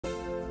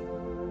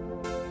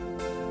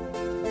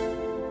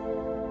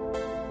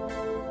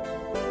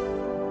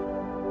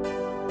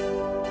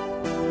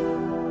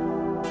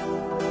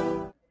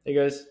Hey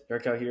guys,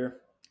 Dark Out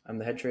here. I'm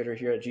the head trader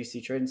here at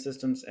GC Trading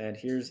Systems, and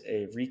here's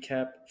a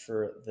recap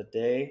for the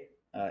day,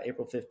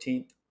 April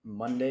 15th,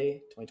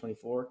 Monday,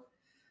 2024.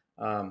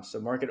 So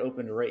market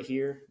opened right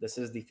here. This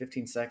is the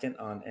 15-second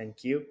on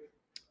NQ.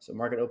 So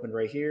market opened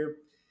right here,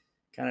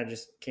 kind of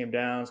just came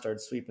down,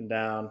 started sweeping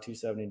down,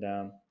 270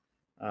 down.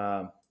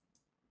 And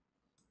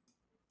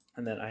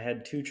then I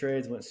had two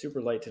trades, went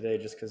super light today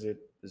just because it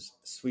was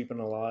sweeping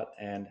a lot,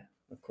 and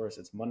of course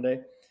it's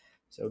Monday.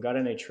 So got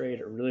in a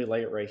trade really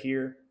light right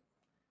here.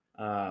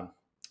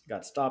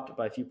 Got stopped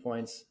by a few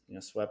points,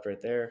 swept right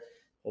there,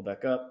 pulled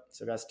back up.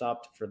 So got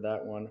stopped for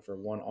that one for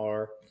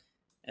 1R.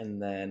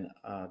 And then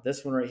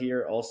this one right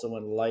here also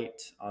went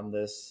light on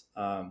this.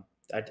 I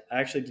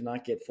actually did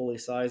not get fully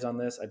sized on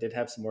this. I did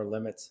have some more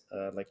limits,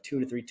 like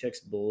 2 to 3 ticks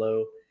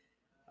below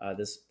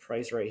this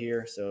price right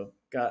here. So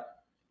got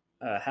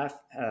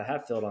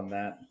half filled on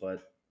that,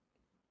 but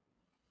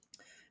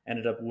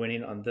ended up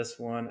winning on this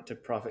one. I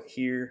took profit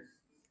here.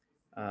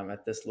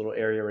 At this little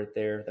area right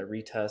there, that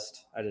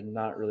retest. I did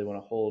not really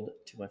want to hold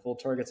to my full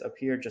targets up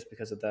here just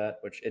because of that,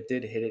 which it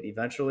did hit it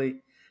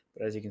eventually.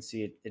 But as you can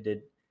see, it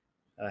did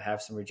have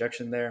some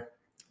rejection there.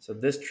 So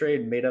this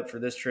trade made up for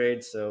this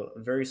trade. So a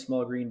very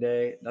small green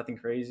day, nothing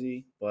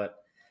crazy,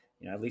 but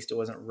at least it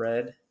wasn't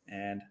red.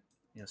 And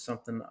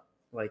something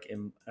like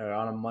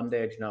on a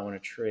Monday, I do not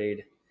want to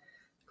trade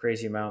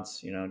crazy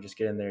amounts. Just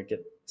get in there,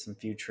 get some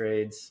few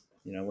trades.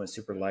 Went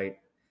super light,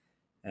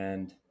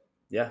 and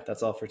yeah,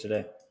 that's all for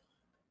today.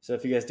 So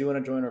if you guys do want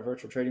to join our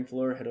virtual trading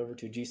floor, head over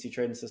to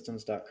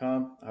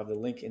gctradingsystems.com. I'll have the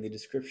link in the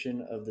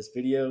description of this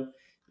video.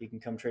 You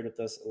can come trade with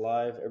us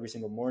live every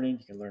single morning.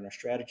 You can learn our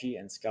strategy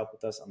and scalp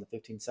with us on the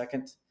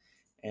 15-second.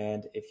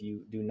 And if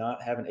you do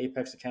not have an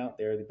Apex account,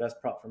 they're the best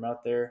prop firm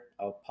out there.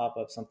 I'll pop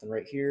up something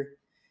right here.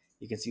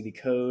 You can see the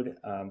code.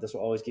 This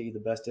will always get you the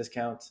best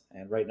discount.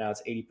 And right now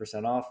it's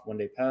 80% off, 1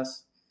 day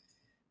pass.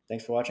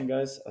 Thanks for watching,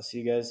 guys. I'll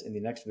see you guys in the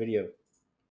next video.